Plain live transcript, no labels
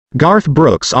Garth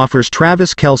Brooks offers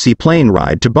Travis Kelce plane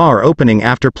ride to bar opening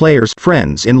after players'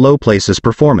 Friends in Low Places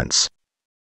performance.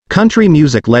 Country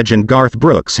music legend Garth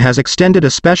Brooks has extended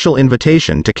a special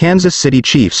invitation to Kansas City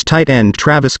Chiefs tight end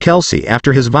Travis Kelce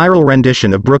after his viral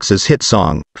rendition of Brooks's hit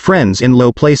song, Friends in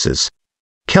Low Places.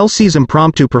 Kelce's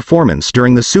impromptu performance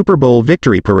during the Super Bowl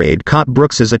victory parade caught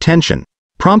Brooks's attention,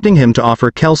 prompting him to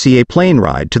offer Kelce a plane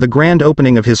ride to the grand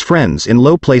opening of his Friends in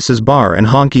Low Places bar and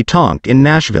Honky Tonk in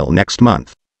Nashville next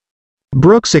month.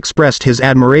 Brooks expressed his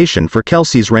admiration for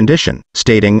Kelce's rendition,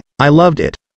 stating, "I loved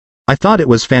it. I thought it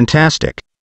was fantastic.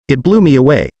 It blew me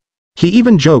away." He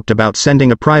even joked about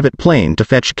sending a private plane to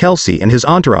fetch Kelce and his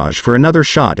entourage for another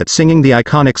shot at singing the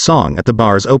iconic song at the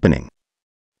bar's opening.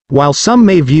 While some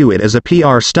may view it as a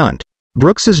PR stunt,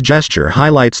 Brooks's gesture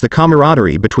highlights the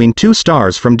camaraderie between two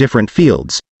stars from different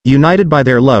fields, united by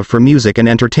their love for music and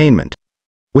entertainment.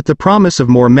 With the promise of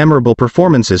more memorable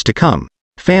performances to come,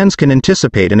 fans can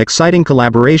anticipate an exciting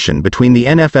collaboration between the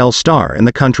NFL star and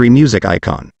the country music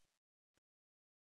icon.